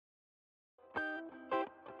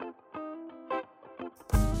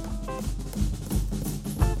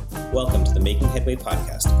Welcome to the Making Headway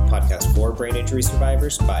podcast, a podcast for brain injury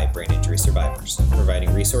survivors by brain injury survivors,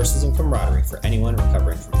 providing resources and camaraderie for anyone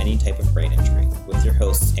recovering from any type of brain injury, with your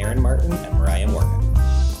hosts Erin Martin and Mariah Morgan.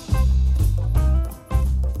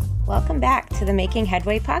 Welcome back to the Making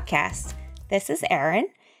Headway podcast. This is Erin,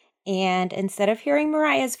 and instead of hearing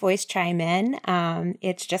Mariah's voice chime in,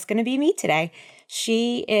 it's just going to be me today.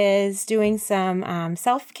 She is doing some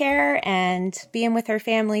self-care and being with her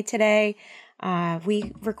family today.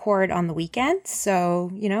 We record on the weekends,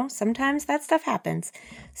 so, sometimes that stuff happens.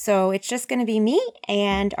 So it's just going to be me,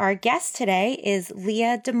 and our guest today is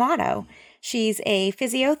Leah D'Amato. She's a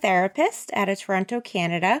physiotherapist out of Toronto,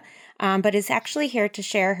 Canada, but is actually here to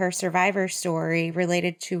share her survivor story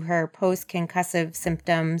related to her post-concussive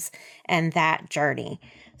symptoms and that journey.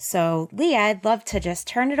 So, Leah, I'd love to just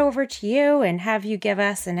turn it over to you and have you give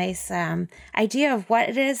us a nice idea of what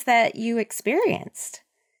it is that you experienced.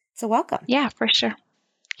 So welcome. Yeah, for sure.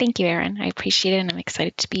 Thank you, Erin. I appreciate it, and I'm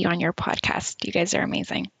excited to be on your podcast. You guys are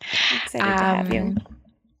amazing. I'm excited to have you.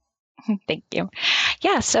 Thank you.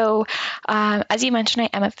 Yeah, so as you mentioned,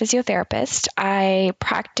 I am a physiotherapist. I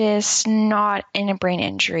practice not in a brain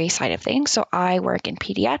injury side of things. So I work in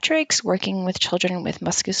pediatrics, working with children with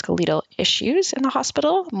musculoskeletal issues in the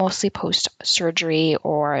hospital, mostly post-surgery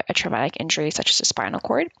or a traumatic injury such as a spinal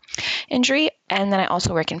cord injury. And then I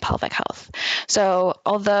also work in pelvic health. So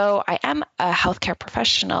although I am a healthcare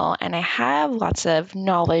professional and I have lots of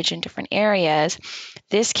knowledge in different areas,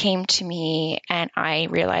 this came to me and I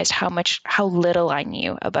realized how little I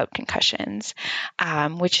knew about concussions,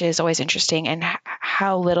 which is always interesting, and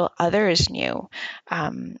how little others knew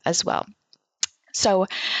as well. So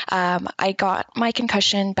I got my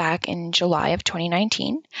concussion back in July of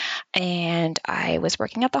 2019, and I was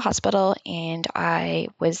working at the hospital, and I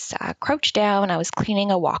was crouched down. I was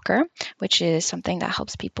cleaning a walker, which is something that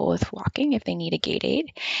helps people with walking if they need a gait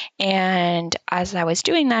aid. And as I was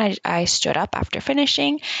doing that, I stood up after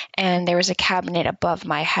finishing, and there was a cabinet above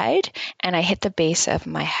my head, and I hit the base of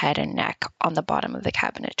my head and neck on the bottom of the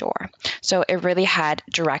cabinet door. So it really had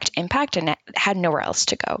direct impact, and it had nowhere else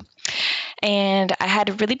to go. And I had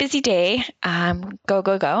a really busy day, go.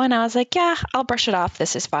 And I was like, yeah, I'll brush it off.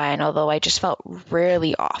 This is fine. Although I just felt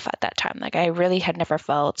really off at that time. Like I really had never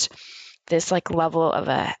felt this level of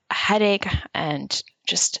a headache and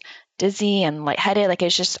just dizzy and lightheaded. Like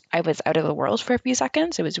it's just, I was out of the world for a few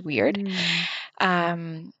seconds. It was weird. But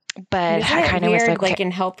isn't I kind of was like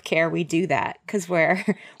in healthcare, we do that because we're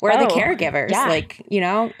the caregivers.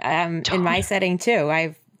 Yeah. In my setting too,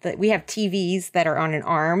 we have TVs that are on an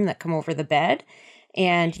arm that come over the bed,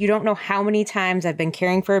 and you don't know how many times I've been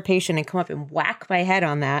caring for a patient and come up and whack my head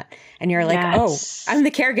on that. And you're like, yes. Oh, I'm the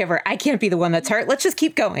caregiver. I can't be the one that's hurt. Let's just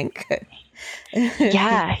keep going.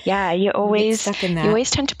 Yeah. You always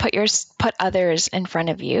tend to put others in front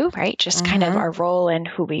of you, right? Just kind of our role and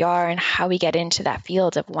who we are and how we get into that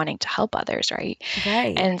field of wanting to help others, right?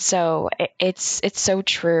 Right. And so it's so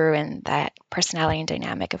true in that personality and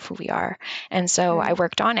dynamic of who we are. And so I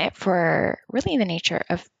worked on it for really the nature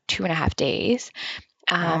of 2.5 days.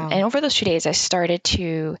 Wow. And over those 2 days, I started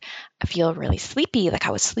to feel really sleepy. Like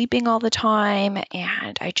I was sleeping all the time,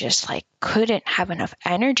 and I just couldn't have enough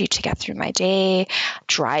energy to get through my day.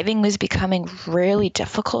 Driving was becoming really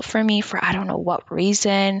difficult for me for I don't know what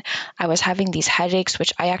reason. I was having these headaches,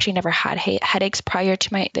 which I actually never had headaches prior to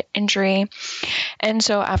the injury. And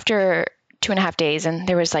so after 2.5 days, and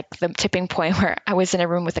there was the tipping point where I was in a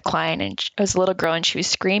room with a client, and it was a little girl, and she was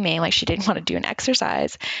screaming like she didn't want to do an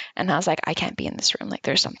exercise. And I was like, I can't be in this room.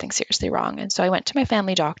 There's something seriously wrong. And so I went to my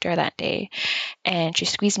family doctor that day, and she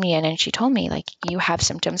squeezed me in, and she told me you have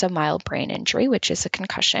symptoms of mild brain injury, which is a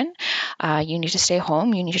concussion. You need to stay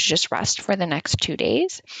home. You need to just rest for the next 2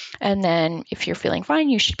 days. And then if you're feeling fine,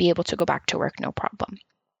 you should be able to go back to work, no problem.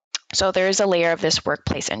 So there is a layer of this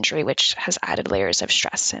workplace injury, which has added layers of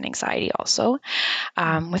stress and anxiety also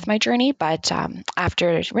with my journey. But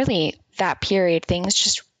after really that period, things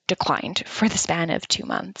just declined for the span of 2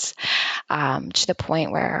 months to the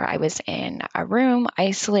point where I was in a room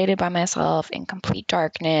isolated by myself in complete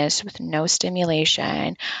darkness with no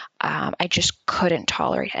stimulation. I just couldn't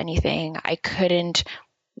tolerate anything. I couldn't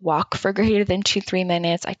walk for greater than 2-3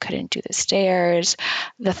 minutes. I couldn't do the stairs.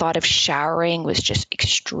 The thought of showering was just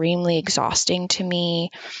extremely exhausting to me.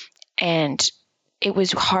 And it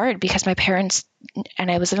was hard because my parents,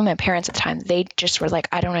 and I was living with my parents at the time, they just were like,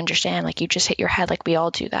 I don't understand. You just hit your head. We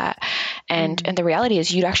all do that. And the reality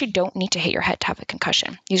is you actually don't need to hit your head to have a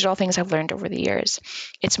concussion. These are all things I've learned over the years.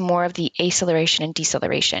 It's more of the acceleration and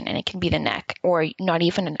deceleration, and it can be the neck or not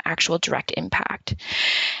even an actual direct impact.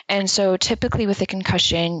 And so typically with a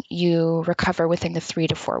concussion, you recover within the 3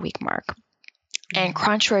 to 4 week mark. And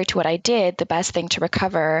contrary to what I did, the best thing to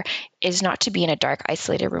recover is not to be in a dark,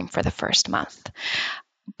 isolated room for the first month.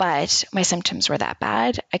 But my symptoms were that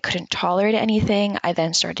bad. I couldn't tolerate anything. I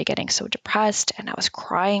then started getting so depressed, and I was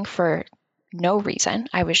crying for no reason.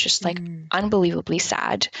 I was just like unbelievably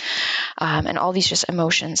sad. And all these just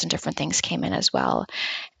emotions and different things came in as well.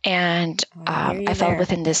 And I fell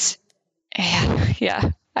within this,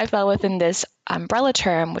 I fell within this umbrella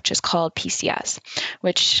term, which is called PCS,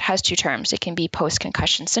 which has two terms. It can be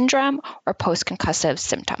post-concussion syndrome or post-concussive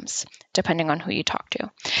symptoms, depending on who you talk to.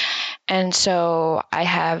 And so I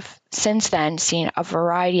have since then seen a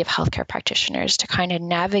variety of healthcare practitioners to kind of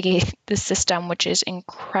navigate the system, which is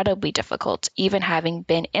incredibly difficult. Even having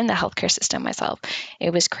been in the healthcare system myself,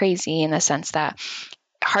 it was crazy in the sense that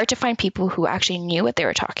hard to find people who actually knew what they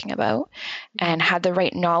were talking about and had the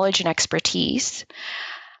right knowledge and expertise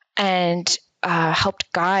and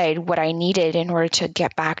helped guide what I needed in order to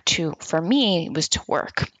get back to, for me, was to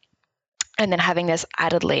work. And then having this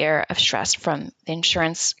added layer of stress from the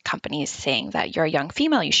insurance companies saying that you're a young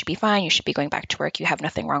female, you should be fine, you should be going back to work, you have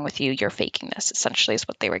nothing wrong with you, you're faking this, essentially is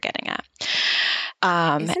what they were getting at.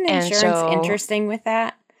 Isn't insurance interesting with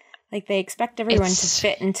that? Like they expect everyone to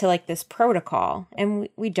fit into like this protocol, and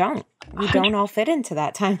we don't. We don't all fit into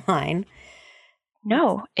that timeline.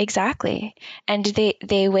 No, exactly. And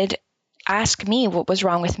they would ask me what was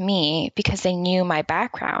wrong with me because they knew my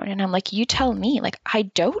background. And I'm like, you tell me. Like, I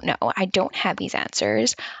don't know. I don't have these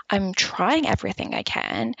answers. I'm trying everything I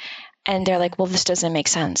can. And they're like, well, this doesn't make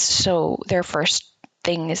sense. So their first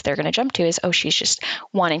thing is they're going to jump to is, oh, she's just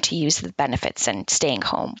wanting to use the benefits and staying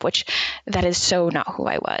home, which that is so not who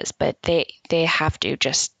I was. But they have to,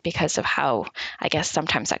 just because of how, I guess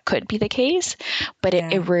sometimes that could be the case. But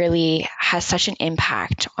it really has such an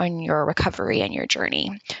impact on your recovery and your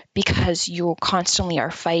journey because you constantly are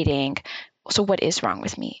fighting. So what is wrong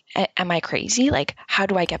with me? Am I crazy? Like, how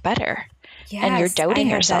do I get better? Yes, and you're doubting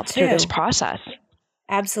yourself through this process.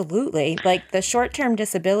 Absolutely. Like the short-term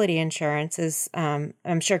disability insurance is,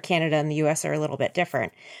 I'm sure Canada and the US are a little bit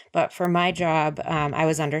different, but for my job, I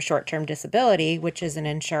was under short-term disability, which is an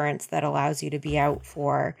insurance that allows you to be out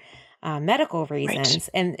for medical reasons. Right.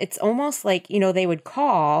 And it's almost like, they would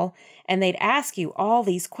call and they'd ask you all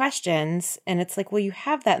these questions. And it's like, well, you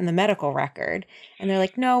have that in the medical record. And they're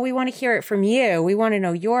like, no, we want to hear it from you. We want to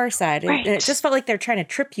know your side. Right. And it just felt like they're trying to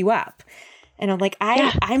trip you up. And I'm like,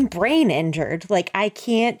 I'm brain injured. Like, I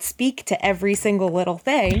can't speak to every single little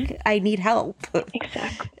thing. I need help.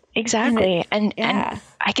 Exactly. And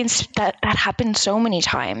I can, that happened so many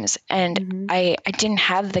times. And I didn't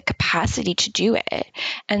have the capacity to do it.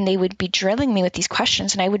 And they would be drilling me with these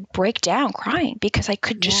questions and I would break down crying because I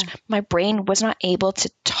could just, my brain was not able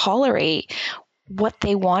to tolerate what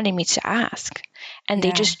they wanted me to ask. And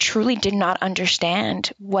they just truly did not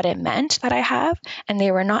understand what it meant that I have. And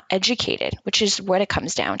they were not educated, which is what it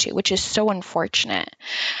comes down to, which is so unfortunate.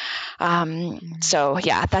 So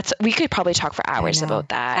we could probably talk for hours about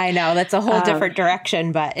that. I know that's a whole different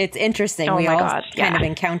direction, but it's interesting. We all kind of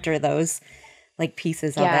encounter those like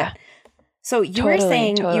pieces of it. So you were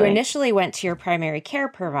saying you initially went to your primary care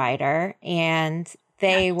provider and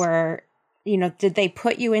they were, did they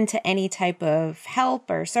put you into any type of help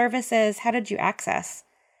or services? How did you access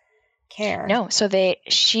care? No. So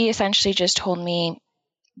she essentially just told me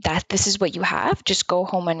that this is what you have, just go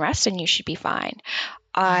home and rest and you should be fine.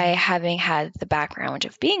 I, having had the background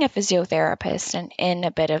of being a physiotherapist and in a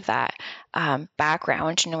bit of that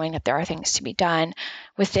background, knowing that there are things to be done,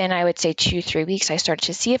 within, I would say 2-3 weeks, I started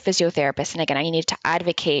to see a physiotherapist. And again, I needed to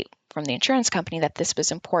advocate from the insurance company that this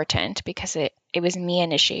was important because it was me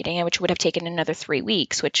initiating it, which would have taken another 3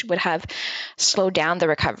 weeks, which would have slowed down the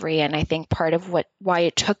recovery. And I think part of why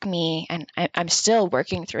it took me, and I'm still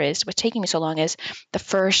working through is what's taking me so long is the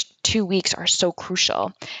first 2 weeks are so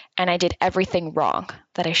crucial. And I did everything wrong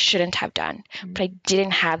that I shouldn't have done, but I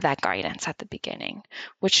didn't have that guidance at the beginning,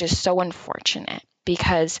 which is so unfortunate.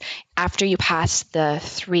 Because after you pass the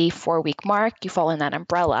 3-4 week mark, you fall in that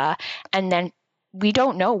umbrella, and then we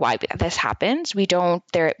don't know why this happens.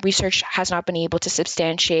 Their research has not been able to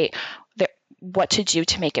substantiate what to do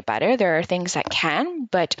to make it better. There are things that can,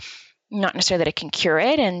 but not necessarily that it can cure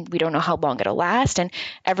it. And we don't know how long it'll last. And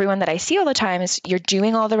everyone that I see all the time is, you're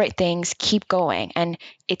doing all the right things, keep going. And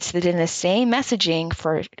it's been the same messaging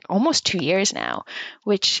for almost 2 years now,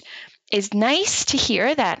 which is nice to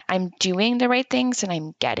hear that I'm doing the right things and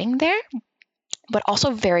I'm getting there, but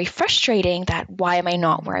also very frustrating that why am I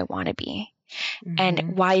not where I want to be?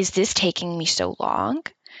 And why is this taking me so long?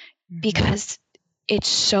 Because it's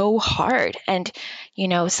so hard. And,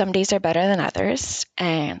 some days are better than others.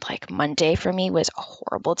 And like Monday for me was a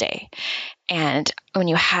horrible day. And when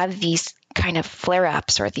you have these kind of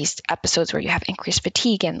flare-ups or these episodes where you have increased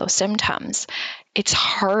fatigue and those symptoms, it's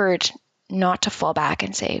hard not to fall back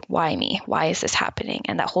and say, why me? Why is this happening?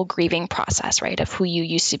 And that whole grieving process, right, of who you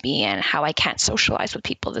used to be and how I can't socialize with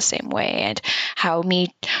people the same way, and how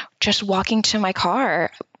me just walking to my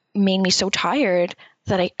car made me so tired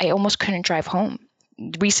that I almost couldn't drive home.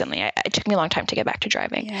 Recently, it took me a long time to get back to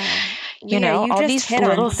driving. Yeah. You know, all these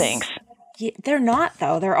little things. They're not,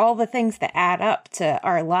 though. They're all the things that add up to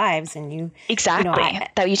our lives, and you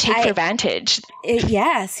that you take for advantage.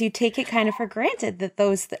 Yes, you take it kind of for granted that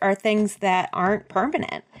those are things that aren't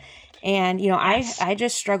permanent. And, I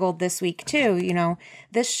just struggled this week too.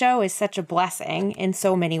 This show is such a blessing in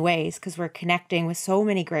so many ways because we're connecting with so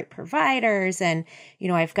many great providers. And,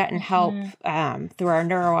 I've gotten help through our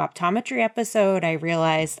neurooptometry episode. I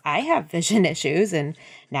realized I have vision issues, and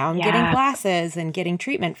now I'm getting glasses and getting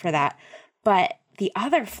treatment for that. But the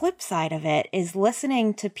other flip side of it is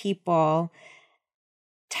listening to people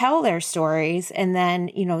tell their stories. And then,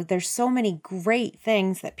 there's so many great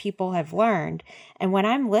things that people have learned. And when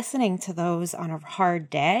I'm listening to those on a hard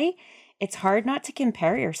day, it's hard not to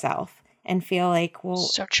compare yourself and feel like, well,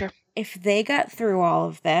 so true. If they got through all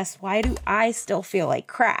of this, why do I still feel like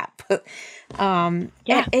crap?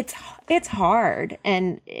 It's hard.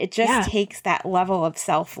 And it just takes that level of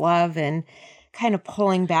self-love and kind of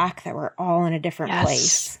pulling back that we're all in a different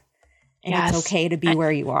place. And it's okay to be where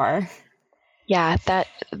you are. Yeah, that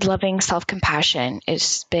loving self-compassion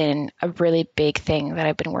has been a really big thing that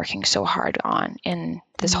I've been working so hard on in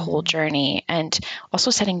this whole journey, and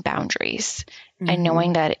also setting boundaries and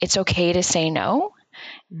knowing that it's okay to say no,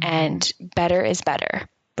 and better is better,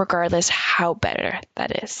 regardless how better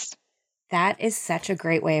that is. That is such a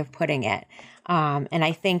great way of putting it. And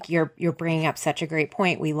I think you're bringing up such a great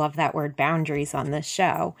point. We love that word boundaries on this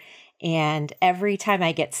show. And every time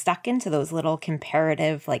I get stuck into those little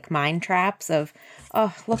comparative mind traps of,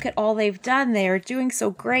 oh, look at all they've done. They're doing so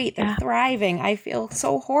great. They're thriving. I feel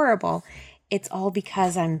so horrible. It's all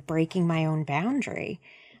because I'm breaking my own boundary.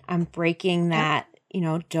 I'm breaking that,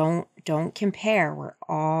 don't compare. We're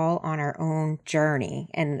all on our own journey.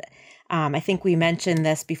 And I think we mentioned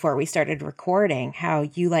this before we started recording, how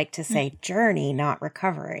you like to say journey, not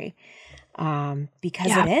recovery,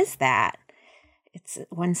 because it is that. It's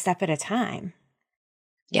one step at a time.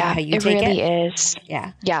 Yeah, it really is.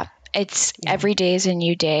 Yeah. Yeah. It's every day is a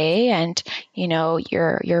new day, and,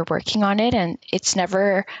 you're working on it, and it's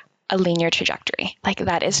never a linear trajectory.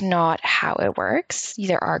 That is not how it works.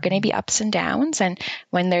 There are going to be ups and downs, and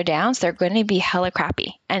when they're downs, they're going to be hella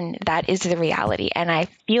crappy. And that is the reality. And I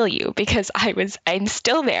feel you, because I'm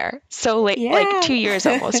still there. So 2 years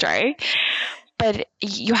almost, right? But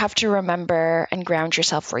you have to remember and ground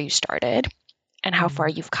yourself where you started and how far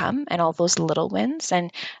you've come and all those little wins.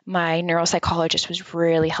 And my neuropsychologist was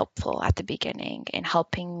really helpful at the beginning in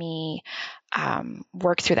helping me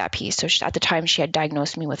work through that piece. So at the time, she had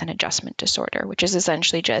diagnosed me with an adjustment disorder, which is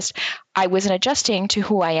essentially just I wasn't adjusting to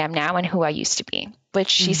who I am now and who I used to be, which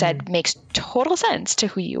she said makes total sense to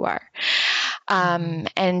who you are.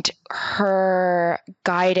 And her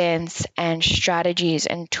guidance and strategies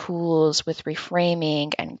and tools with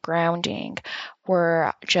reframing and grounding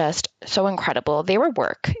were just so incredible. They were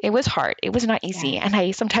work. It was hard. It was not easy. And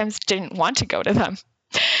I sometimes didn't want to go to them.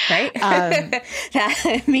 Right?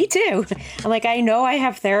 Me too. I'm like, I know I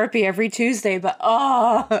have therapy every Tuesday, but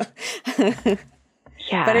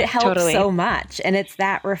but it helps so much. And it's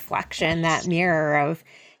that reflection, that mirror of,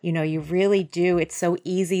 you really do. It's so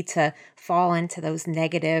easy to fall into those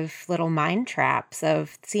negative little mind traps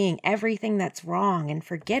of seeing everything that's wrong and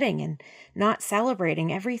forgetting and not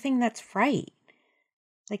celebrating everything that's right.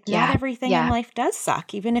 Not everything in life does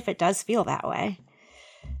suck, even if it does feel that way.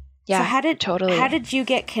 Yeah, so how did you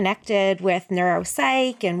get connected with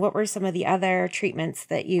neuropsych, and what were some of the other treatments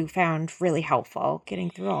that you found really helpful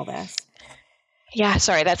getting through all this? Yeah,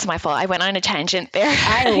 sorry, that's my fault. I went on a tangent there.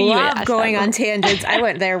 I love going on tangents. I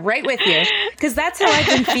went there right with you because that's how I've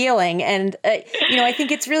been feeling. And, I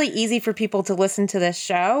think it's really easy for people to listen to this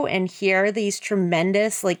show and hear these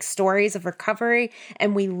tremendous stories of recovery.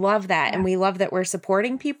 And we love that. Yeah. And we love that we're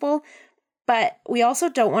supporting people. But we also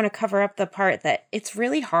don't want to cover up the part that it's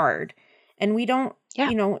really hard. And we don't,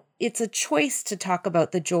 it's a choice to talk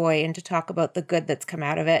about the joy and to talk about the good that's come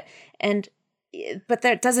out of it. But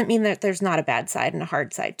that doesn't mean that there's not a bad side and a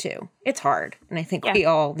hard side too. It's hard. And I think we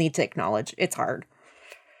all need to acknowledge it's hard.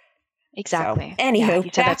 Exactly. So,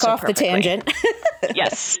 anywho, back off the tangent.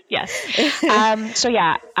 Yes.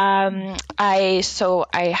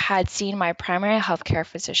 I had seen my primary healthcare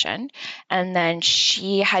physician, and then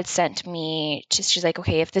she had sent me she's like,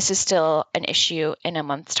 okay, if this is still an issue in a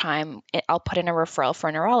month's time, I'll put in a referral for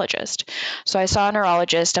a neurologist. So I saw a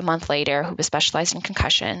neurologist a month later who was specialized in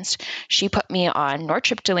concussions. She put me on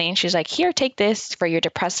nortriptyline. She's like, here, take this for your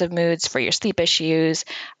depressive moods, for your sleep issues,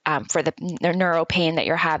 for the neuro pain that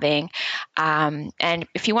you're having. And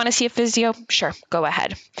if you want to see a physio, sure, go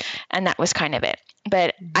ahead. And that was kind of it.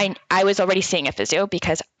 But I was already seeing a physio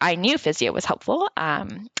because I knew physio was helpful.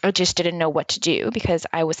 I just didn't know what to do because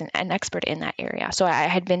I wasn't an expert in that area. So I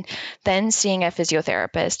had been then seeing a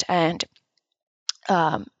physiotherapist, and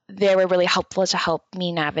they were really helpful to help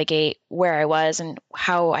me navigate where I was and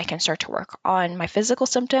how I can start to work on my physical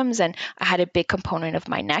symptoms. And I had a big component of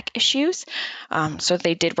my neck issues. So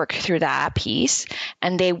they did work through that piece,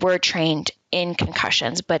 and they were trained in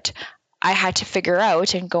concussions, but I had to figure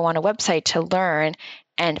out and go on a website to learn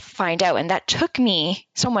and find out. And that took me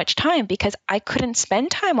so much time because I couldn't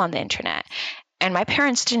spend time on the internet, and my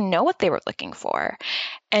parents didn't know what they were looking for.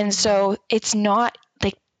 And so it's not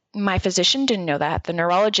like my physician didn't know that. The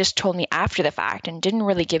neurologist told me after the fact and didn't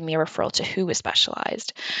really give me a referral to who was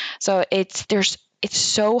specialized. So it's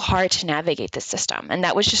so hard to navigate the system. And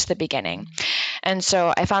that was just the beginning. And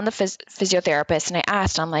so I found the physiotherapist, and I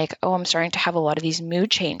asked, I'm like, oh, I'm starting to have a lot of these mood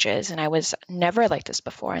changes, and I was never like this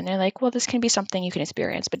before. And they're like, well, this can be something you can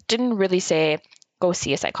experience, but didn't really say, go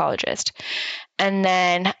see a psychologist. And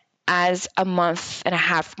then as a month and a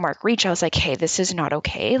half mark reached, I was like, hey, this is not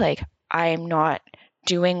okay. Like, I'm not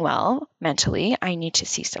doing well mentally. I need to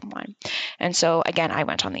see someone. And so again, I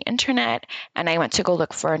went on the internet and I went to go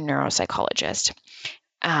look for a neuropsychologist.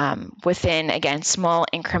 Within, again, small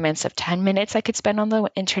increments of 10 minutes I could spend on the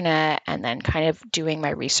internet and then kind of doing my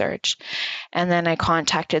research. And then I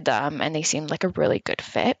contacted them, and they seemed like a really good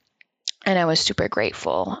fit. And I was super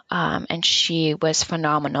grateful. And she was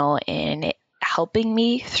phenomenal in helping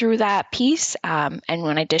me through that piece. And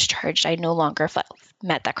when I discharged, I no longer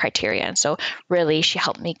met that criteria. And so really she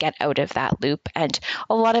helped me get out of that loop. And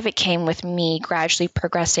a lot of it came with me gradually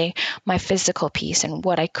progressing my physical piece and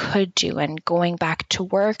what I could do and going back to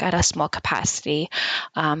work at a small capacity,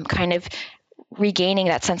 kind of regaining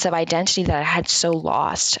that sense of identity that I had so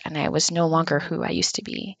lost, and I was no longer who I used to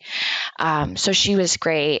be. So she was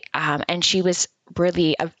great. And she was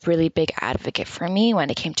really a really big advocate for me when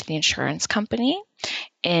it came to the insurance company,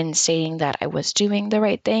 in stating that I was doing the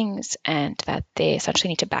right things and that they essentially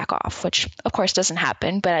need to back off, which of course doesn't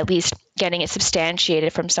happen, but at least getting it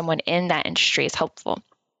substantiated from someone in that industry is helpful.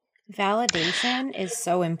 Validation is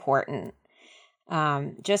so important.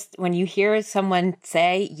 Just when you hear someone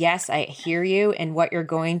say, yes, I hear you, and what you're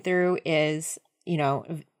going through is,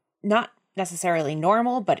 not necessarily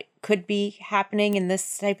normal, but it could be happening in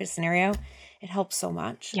this type of scenario, it helps so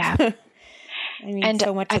much. Yeah. I mean, and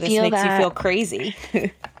so much of this makes you feel crazy.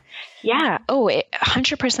 Yeah. Oh,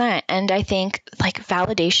 100%. And I think like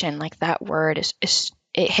validation, like that word it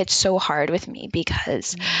hits so hard with me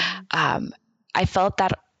because I felt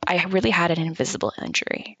that I really had an invisible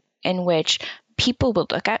injury in which people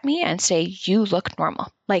would look at me and say, you look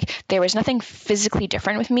normal. Like there was nothing physically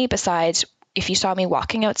different with me besides if you saw me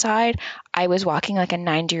walking outside, I was walking like a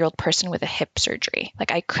 90-year-old person with a hip surgery.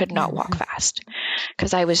 Like I could not walk fast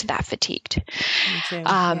because I was that fatigued. Me too,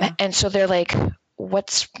 yeah. And so they're like,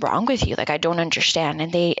 what's wrong with you? Like, I don't understand.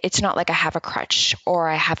 And it's not like I have a crutch or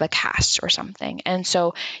I have a cast or something. And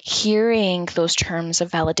so hearing those terms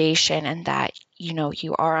of validation and that,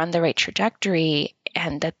 you are on the right trajectory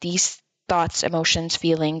and that these thoughts, emotions,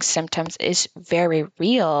 feelings, symptoms is very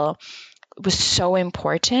real was so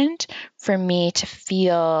important for me to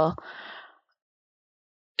feel,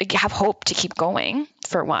 have hope to keep going,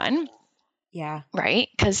 for one. Yeah. Right?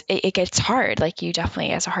 Because it gets hard. Like you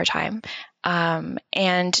definitely has a hard time.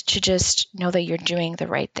 And to just know that you're doing the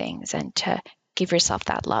right things and to give yourself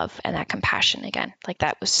that love and that compassion again. Like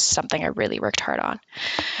that was something I really worked hard on.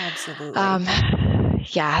 Absolutely.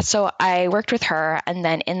 Yeah. So I worked with her. And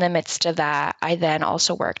then in the midst of that, I then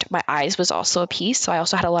also worked. My eyes was also a piece. So I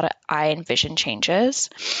also had a lot of eye and vision changes.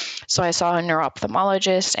 So I saw a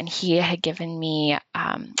neuro-ophthalmologist and he had given me,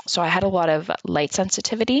 so I had a lot of light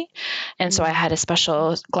sensitivity. And so I had a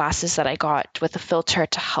special glasses that I got with a filter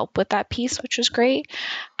to help with that piece, which was great.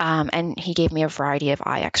 And he gave me a variety of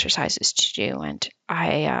eye exercises to do. And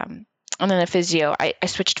and then the physio, I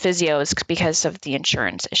switched physios because of the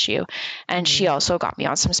insurance issue. And she also got me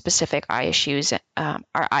on some specific eye issues, or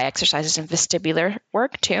eye exercises and vestibular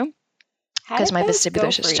work too. Because my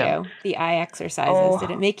vestibular system. The eye exercises,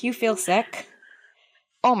 did it make you feel sick?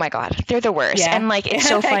 Oh my God, they're the worst. Yeah. And like, it's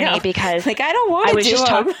so funny because like, I don't want to do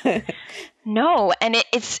them. No. And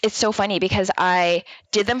it's so funny because I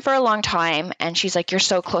did them for a long time, and she's like, you're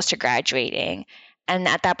so close to graduating. And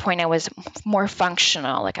at that point I was more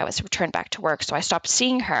functional, like I was returned back to work. So I stopped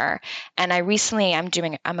seeing her. And I'm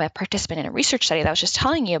a participant in a research study that I was just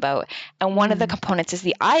telling you about. And one of the components is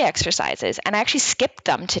the eye exercises. And I actually skipped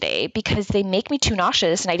them today because they make me too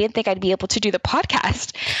nauseous, and I didn't think I'd be able to do the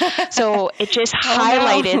podcast. So it just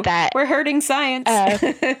highlighted that. We're hurting science.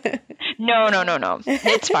 No.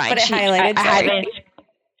 It's fine. But it highlighted,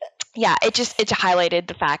 it highlighted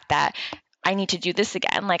the fact that I need to do this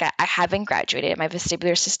again. Like I haven't graduated. My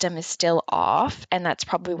vestibular system is still off, and that's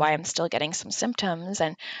probably why I'm still getting some symptoms.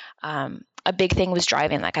 And a big thing was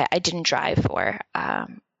driving. Like I didn't drive for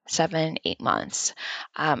 7-8 months.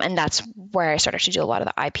 And that's where I started to do a lot of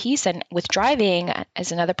the eye piece. And with driving,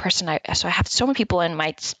 as another person, so I have so many people in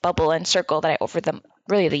my bubble and circle that I over them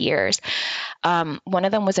really the years. One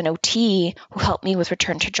of them was an OT who helped me with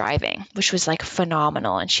return to driving, which was like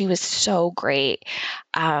phenomenal. And she was so great.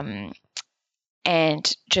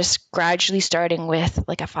 And just gradually starting with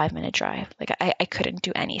like a 5-minute drive. Like I couldn't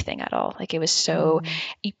do anything at all. Like it was so,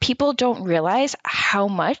 people don't realize how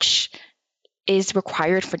much is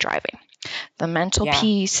required for driving. The mental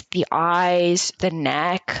piece, the eyes, the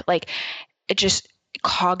neck, like it just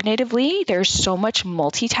cognitively, there's so much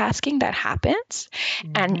multitasking that happens.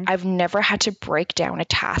 And I've never had to break down a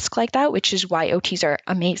task like that, which is why OTs are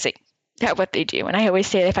amazing at what they do. And I always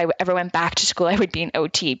say that if I ever went back to school, I would be an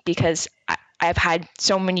OT, because I've had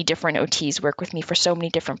so many different OTs work with me for so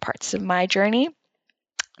many different parts of my journey.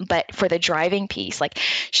 But for the driving piece, like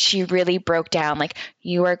she really broke down, like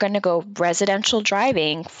you are going to go residential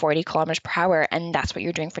driving 40 kilometers per hour, and that's what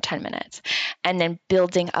you're doing for 10 minutes. And then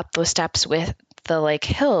building up those steps with the like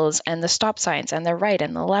hills and the stop signs and the right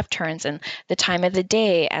and the left turns and the time of the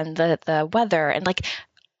day and the weather and like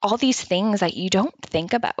all these things that you don't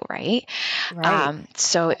think about, right?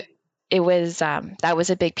 So it was, that was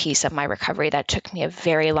a big piece of my recovery that took me a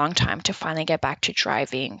very long time to finally get back to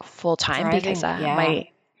driving full time, because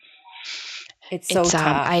it's so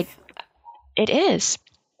tough. It is.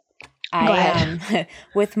 Go ahead.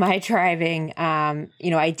 With my driving,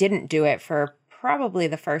 I didn't do it for probably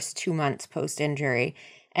the first 2 months post-injury.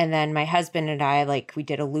 And then my husband and I, like, we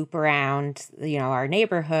did a loop around, our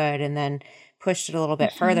neighborhood and then pushed it a little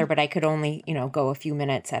bit further, but I could only, go a few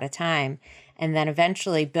minutes at a time. And then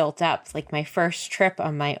eventually built up, like, my first trip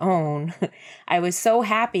on my own. I was so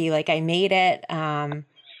happy. Like, I made it. Where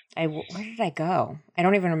did I go? I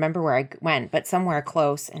don't even remember where I went, but somewhere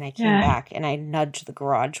close. And I came back and I nudged the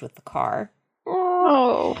garage with the car.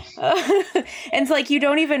 Oh. And it's like, you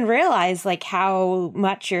don't even realize like how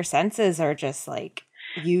much your senses are just like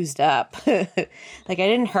used up. Like I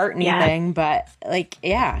didn't hurt anything, but like,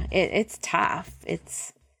 it's tough.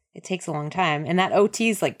 It takes a long time. And that OT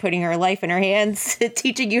is like putting her life in her hands,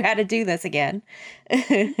 teaching you how to do this again.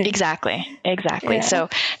 Exactly. Yeah. So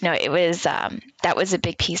no, it was, that was a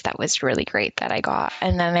big piece that was really great that I got.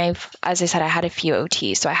 And then as I said, I had a few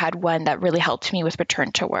OTs. So I had one that really helped me with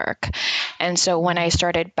return to work. And so when I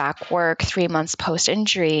started back work 3 months post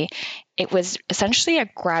injury, it was essentially a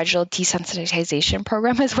gradual desensitization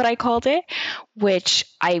program is what I called it, which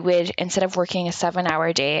I would, instead of working a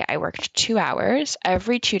 7-hour day, I worked 2 hours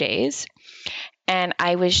every 2 days. And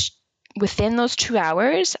I was within those 2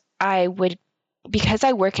 hours, because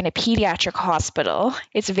I work in a pediatric hospital,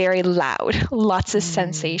 it's very loud, lots of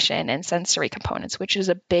sensation and sensory components, which is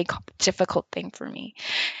a big, difficult thing for me.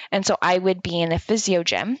 And so I would be in a physio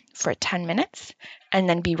gym for 10 minutes and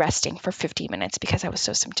then be resting for 50 minutes because I was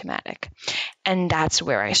so symptomatic. And that's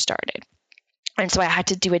where I started. And so I had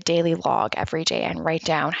to do a daily log every day and write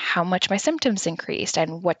down how much my symptoms increased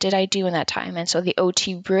and what did I do in that time. And so the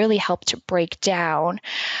OT really helped to break down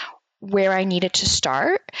where I needed to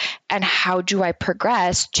start and how do I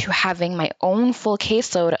progress to having my own full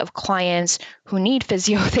caseload of clients who need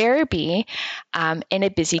physiotherapy in a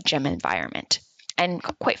busy gym environment and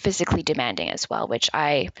quite physically demanding as well, which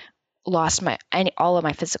I lost all of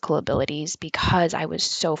my physical abilities because I was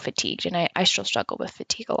so fatigued, and I still struggle with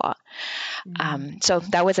fatigue a lot. So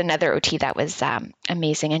that was another OT that was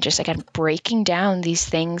amazing, and just again breaking down these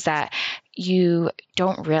things that you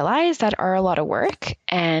don't realize that are a lot of work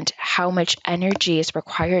and how much energy is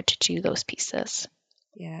required to do those pieces.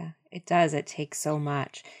 Yeah, it does. It takes so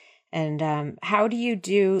much. And how do you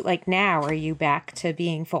do, like now, are you back to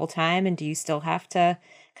being full-time, and do you still have to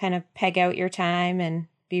kind of peg out your time and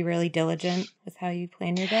be really diligent with how you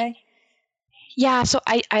plan your day? Yeah, so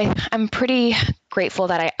I'm pretty grateful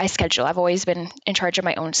that I schedule. I've always been in charge of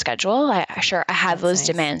my own schedule. I have those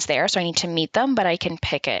demands there, so I need to meet them, but I can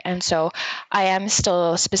pick it. And so I am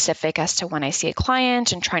still specific as to when I see a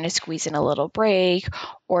client and trying to squeeze in a little break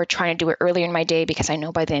or trying to do it earlier in my day because I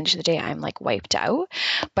know by the end of the day I'm like wiped out.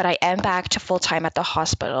 But I am back to full time at the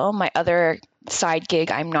hospital. My other side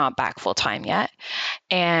gig, I'm not back full time yet.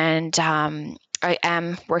 And I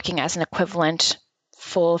am working as an equivalent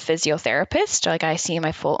full physiotherapist. Like I see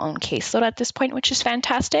my full own caseload at this point, which is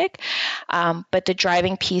fantastic. But the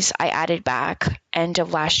driving piece I added back end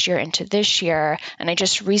of last year into this year. And I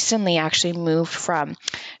just recently actually moved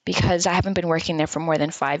because I haven't been working there for more than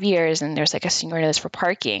 5 years and there's like a seniority list for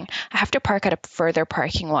parking. I have to park at a further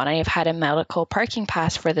parking lot. I've had a medical parking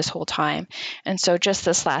pass for this whole time. And so just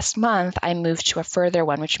this last month, I moved to a further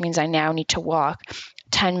one, which means I now need to walk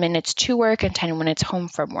 10 minutes to work and 10 minutes home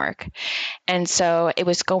from work. And so it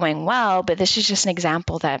was going well, but this is just an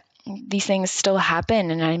example that these things still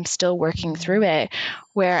happen and I'm still working through it,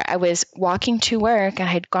 where I was walking to work and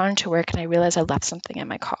I had gone to work and I realized I left something in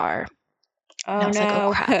my car. And I was like,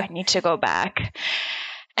 oh crap, I need to go back.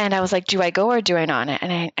 And I was like, do I go or do I not?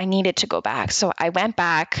 And I needed to go back. So I went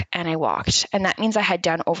back and I walked. And that means I had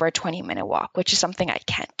done over a 20-minute walk, which is something I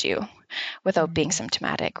can't do without being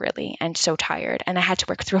symptomatic, really, and so tired. And I had to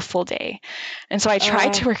work through a full day. And so I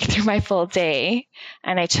tried to work through my full day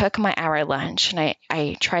and I took my hour lunch and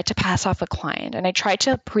I tried to pass off a client and I tried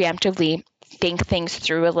to preemptively think things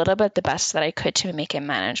through a little bit the best that I could to make it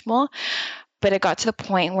manageable. But it got to the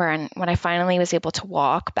point where when I finally was able to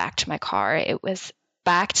walk back to my car, it was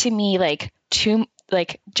back to me like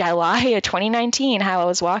July of 2019, how I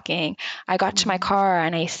was walking. I got to my car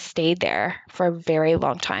and I stayed there for a very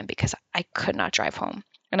long time because I could not drive home.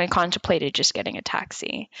 And I contemplated just getting a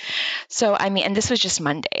taxi. So, I mean, and this was just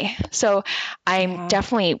Monday. So I'm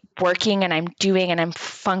definitely working and I'm doing and I'm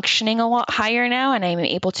functioning a lot higher now and I'm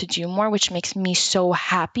able to do more, which makes me so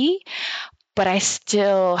happy. But I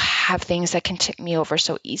still have things that can tip me over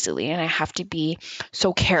so easily. And I have to be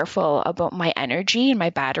so careful about my energy and my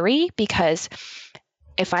battery, because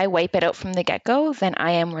if I wipe it out from the get-go, then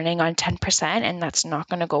I am running on 10% and that's not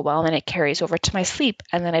going to go well. And it carries over to my sleep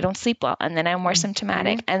and then I don't sleep well. And then I'm more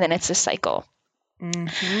symptomatic and then it's a cycle.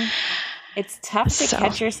 Mm-hmm. It's tough to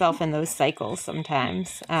catch yourself in those cycles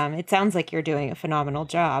sometimes. It sounds like you're doing a phenomenal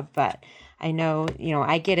job, but I know,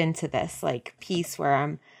 I get into this like piece where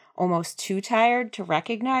I'm almost too tired to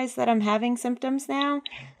recognize that I'm having symptoms now.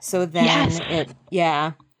 So then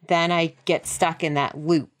then I get stuck in that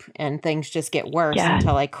loop and things just get worse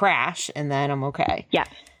until I crash and then I'm okay.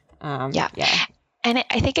 And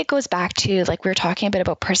I think it goes back to, like, we were talking a bit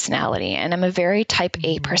about personality, and I'm a very type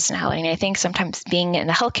A personality. And I think sometimes being in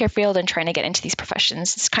the healthcare field and trying to get into these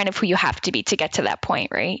professions is kind of who you have to be to get to that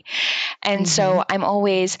point, right? And so I'm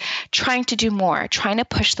always trying to do more, trying to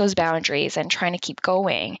push those boundaries and trying to keep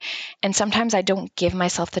going. And sometimes I don't give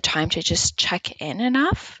myself the time to just check in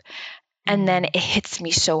enough. And then it hits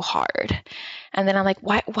me so hard. And then I'm like,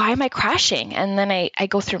 why am I crashing? And then I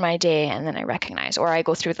go through my day and then I recognize, or I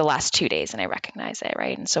go through the last 2 days and I recognize it,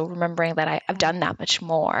 right? And so remembering that I've done that much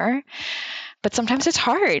more. But sometimes it's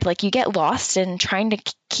hard. Like, you get lost in trying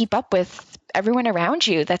to keep up with everyone around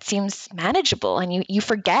you that seems manageable. And you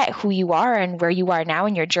forget who you are and where you are now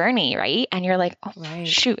in your journey, right? And you're like,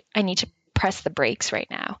 shoot, I need to press the brakes right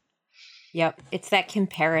now. Yep. It's that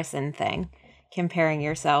comparison thing. Comparing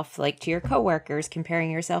yourself like to your coworkers, comparing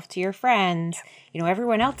yourself to your friends.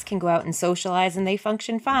 Everyone else can go out and socialize and they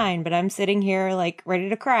function fine, but I'm sitting here like ready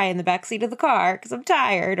to cry in the backseat of the car because I'm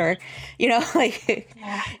tired, or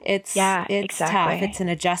it's exactly. Tough. It's an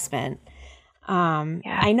adjustment.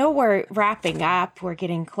 I know we're wrapping up. We're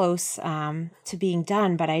getting close to being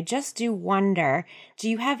done, but I just do wonder, do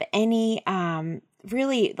you have any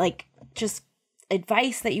really like just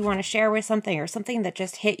advice that you want to share with something, or something that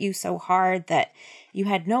just hit you so hard that you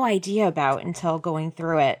had no idea about until going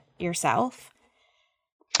through it yourself?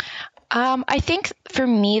 I think for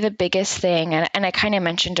me, the biggest thing, and I kind of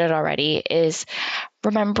mentioned it already, is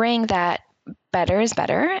remembering that better is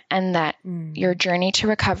better, and that your journey to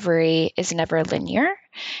recovery is never linear,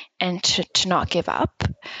 and to not give up.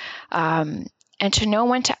 And to know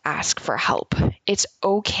when to ask for help. It's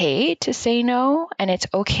okay to say no, and it's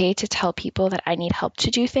okay to tell people that I need help to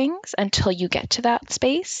do things until you get to that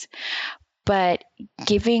space. But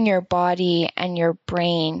giving your body and your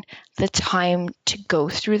brain the time to go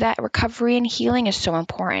through that recovery and healing is so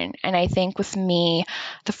important. And I think with me,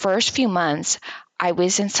 the first few months, I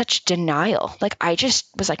was in such denial. Like, I just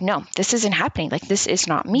was like, no, this isn't happening. Like, this is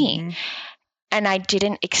not me. And I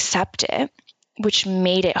didn't accept it. which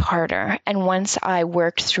made it harder. And once I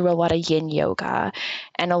worked through a lot of yin yoga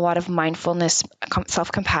and a lot of mindfulness,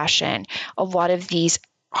 self-compassion, a lot of these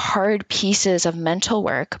hard pieces of mental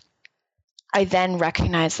work, I then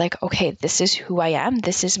recognized like, okay, this is who I am.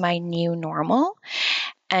 This is my new normal.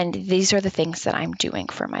 And these are the things that I'm doing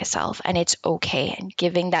for myself. And it's okay. And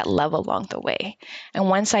giving that love along the way. And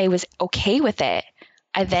once I was okay with it,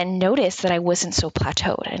 I then noticed that I wasn't so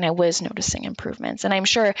plateaued and I was noticing improvements. And I'm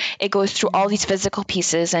sure it goes through all these physical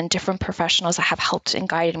pieces and different professionals that have helped and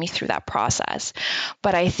guided me through that process.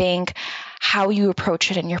 But I think how you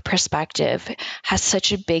approach it and your perspective has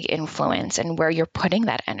such a big influence in where you're putting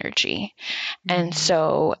that energy. And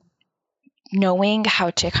so knowing how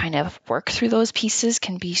to kind of work through those pieces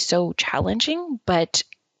can be so challenging, but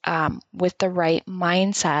with the right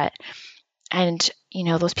mindset and, you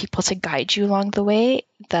know, those people to guide you along the way,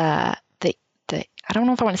 the I don't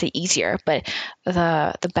know if I want to say easier, but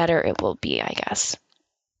the better it will be, I guess.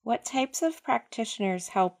 What types of practitioners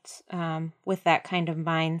helped with that kind of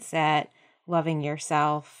mindset, loving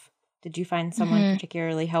yourself? Did you find someone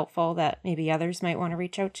particularly helpful that maybe others might want to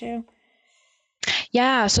reach out to?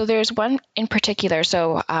 Yeah, so there's one in particular.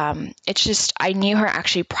 So it's just, I knew her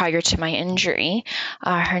actually prior to my injury.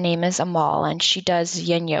 Her name is Amal, and she does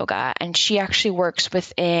yin yoga, and she actually works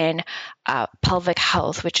within pelvic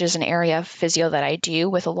health, which is an area of physio that I do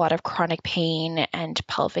with a lot of chronic pain and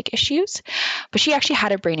pelvic issues. But she actually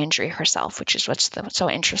had a brain injury herself, which is what's so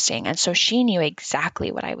interesting. And so she knew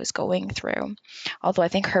exactly what I was going through, although I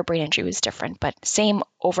think her brain injury was different, but same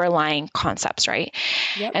overlying concepts, right?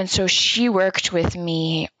 Yep. And so she worked with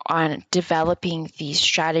me on developing these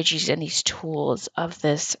strategies and these tools of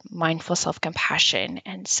this mindful self-compassion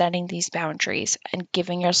and setting these boundaries and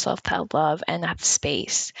giving yourself that love and that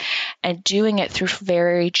space and doing it through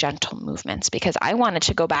very gentle movements, because I wanted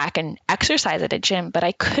to go back and exercise at a gym, but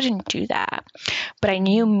I couldn't do that. But I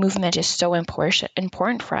knew movement is so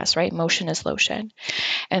important for us, right? Motion is lotion.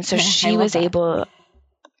 And so she was able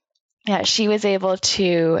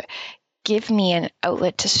to give me an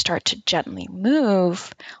outlet to start to gently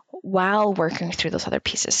move while working through those other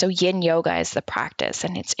pieces. So yin yoga is the practice,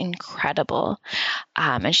 and it's incredible.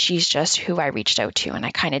 And she's just who I reached out to, and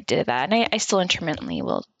I kind of did that. And I still intermittently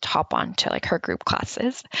will hop on to like her group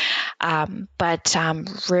classes. But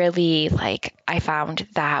really, like, I found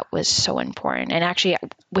that was so important. And actually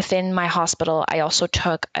within my hospital, I also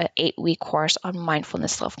took an 8-week course on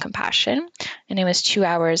mindfulness self-compassion, and it was 2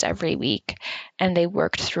 hours every week. And they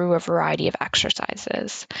worked through a variety of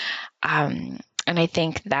exercises. And I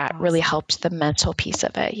think that really helped the mental piece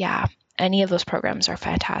of it. Yeah. Any of those programs are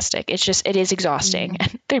fantastic. It's just, it is exhausting.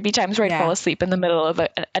 And there'd be times where I'd fall asleep in the middle of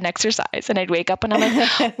an exercise, and I'd wake up and I'm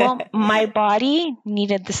like, well, my body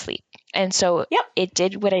needed the sleep. And so it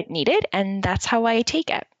did what it needed, and that's how I take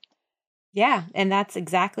it. Yeah. And that's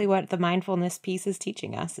exactly what the mindfulness piece is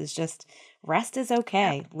teaching us, is just rest is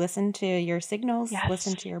okay. Yep. Listen to your signals,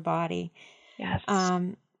 listen to your body. Yes.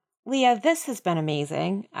 Leah, this has been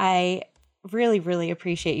amazing. I really, really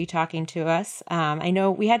appreciate you talking to us. I know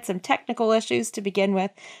we had some technical issues to begin with,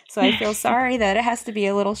 so I feel sorry that it has to be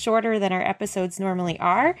a little shorter than our episodes normally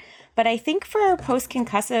are. But I think for our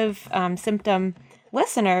post-concussive symptom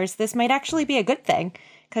listeners, this might actually be a good thing,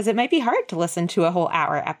 because it might be hard to listen to a whole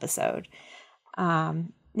hour episode.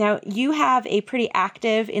 Now, you have a pretty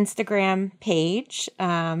active Instagram page,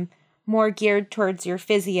 more geared towards your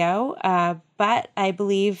physio, but I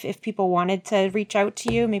believe if people wanted to reach out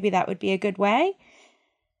to you, maybe that would be a good way.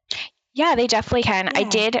 Yeah, they definitely can. Yeah. I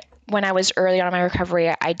did, when I was early on in my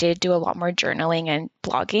recovery, I did do a lot more journaling and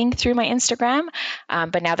blogging through my Instagram.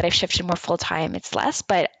 But now that I've shifted more full-time, it's less.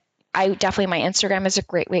 But my Instagram is a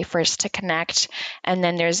great way for us to connect. And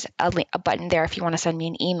then there's a button there if you want to send me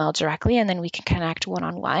an email directly, and then we can connect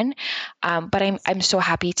one-on-one. But I'm so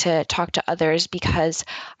happy to talk to others, because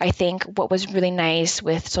I think what was really nice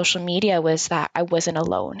with social media was that I wasn't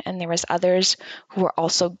alone, and there was others who were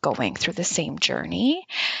also going through the same journey.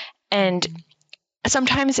 And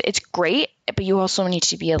sometimes it's great, but you also need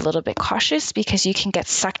to be a little bit cautious, because you can get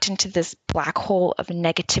sucked into this black hole of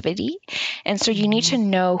negativity. And so you need to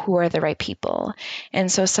know who are the right people.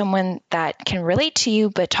 And so someone that can relate to you,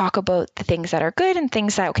 but talk about the things that are good and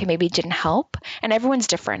things that, okay, maybe didn't help. And everyone's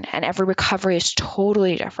different, and every recovery is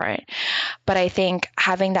totally different. But I think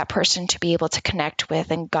having that person to be able to connect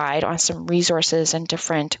with and guide on some resources and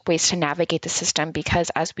different ways to navigate the system, because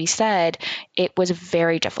as we said, it was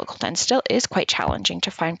very difficult and still is quite challenging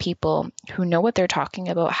to find people who know what they're talking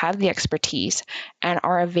about, have the expertise, and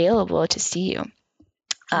are available to see you.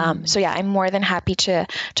 So yeah, I'm more than happy to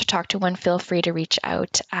talk to one. Feel free to reach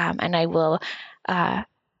out, and I will kind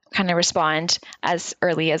of respond as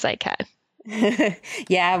early as I can.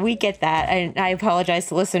 Yeah, we get that. I apologize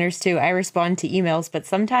to listeners too. I respond to emails, but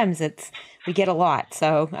sometimes we get a lot.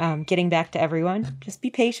 So getting back to everyone, just be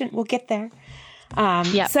patient. We'll get there.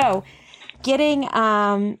 So getting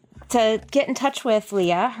to get in touch with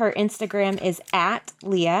Leah, her Instagram is at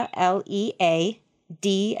Leah, Lead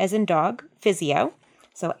as in dog, physio.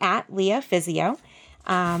 So at Leah Physio.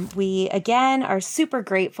 We, again, are super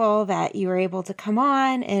grateful that you were able to come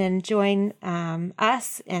on and join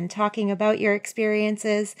us and talking about your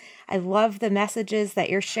experiences. I love the messages that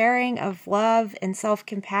you're sharing of love and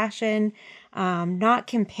self-compassion, not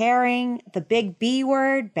comparing, the big B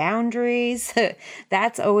word, boundaries.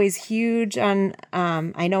 That's always huge on,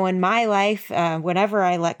 I know in my life, whenever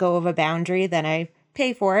I let go of a boundary, then I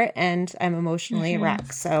pay for it and I'm emotionally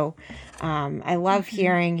wrecked. So I love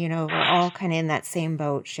hearing, we're all kind of in that same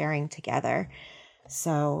boat, sharing together.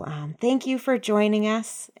 So thank you for joining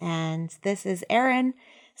us. And this is Erin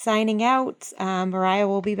signing out. Mariah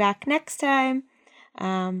will be back next time.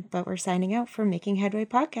 But we're signing out from Making Headway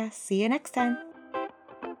Podcast. See you next time.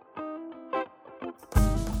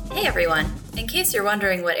 Hey everyone. In case you're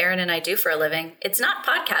wondering what Erin and I do for a living, it's not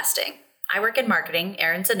podcasting. I work in marketing,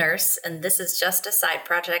 Erin's a nurse, and this is just a side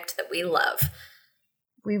project that we love.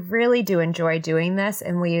 We really do enjoy doing this,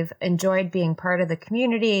 and we've enjoyed being part of the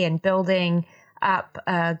community and building up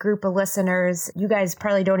a group of listeners. You guys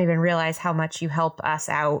probably don't even realize how much you help us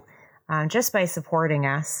out just by supporting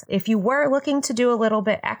us. If you were looking to do a little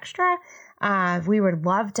bit extra, we would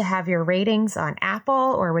love to have your ratings on Apple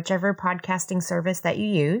or whichever podcasting service that you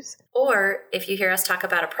use. Or if you hear us talk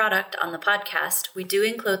about a product on the podcast, we do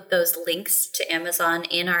include those links to Amazon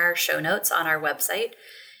in our show notes on our website.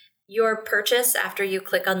 Your purchase after you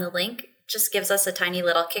click on the link just gives us a tiny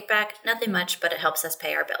little kickback. Nothing much, but it helps us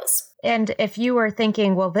pay our bills. And if you were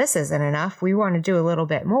thinking, well, this isn't enough, we want to do a little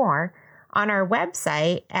bit more, on our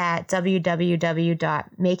website at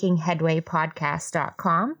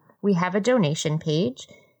www.makingheadwaypodcast.com, we have a donation page.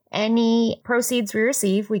 Any proceeds we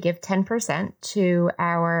receive, we give 10% to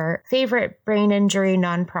our favorite brain injury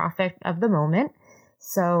nonprofit of the moment.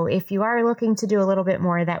 So if you are looking to do a little bit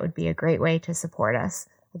more, that would be a great way to support us.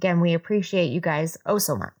 Again, we appreciate you guys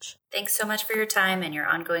so much. Thanks so much for your time and your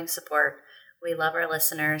ongoing support. We love our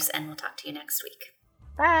listeners, and we'll talk to you next week.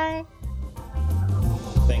 Bye.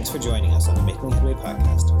 Thanks for joining us on the Making Headway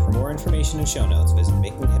Podcast. For more information and show notes, visit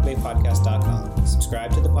makingheadwaypodcast.com.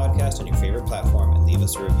 Subscribe to the podcast on your favorite platform and leave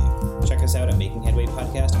us a review. Check us out at Making Headway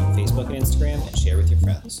Podcast on Facebook and Instagram and share with your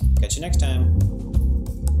friends. Catch you next time.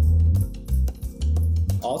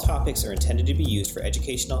 All topics are intended to be used for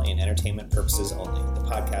educational and entertainment purposes only. The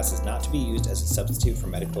podcast is not to be used as a substitute for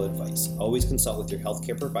medical advice. Always consult with your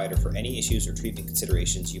healthcare provider for any issues or treatment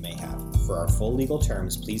considerations you may have. For our full legal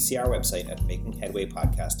terms, please see our website at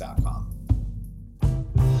makingheadwaypodcast.com.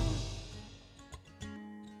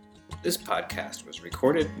 This podcast was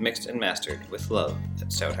recorded, mixed, and mastered with love at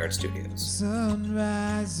Stoutheart Studios. Sun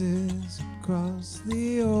rises across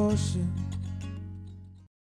the ocean.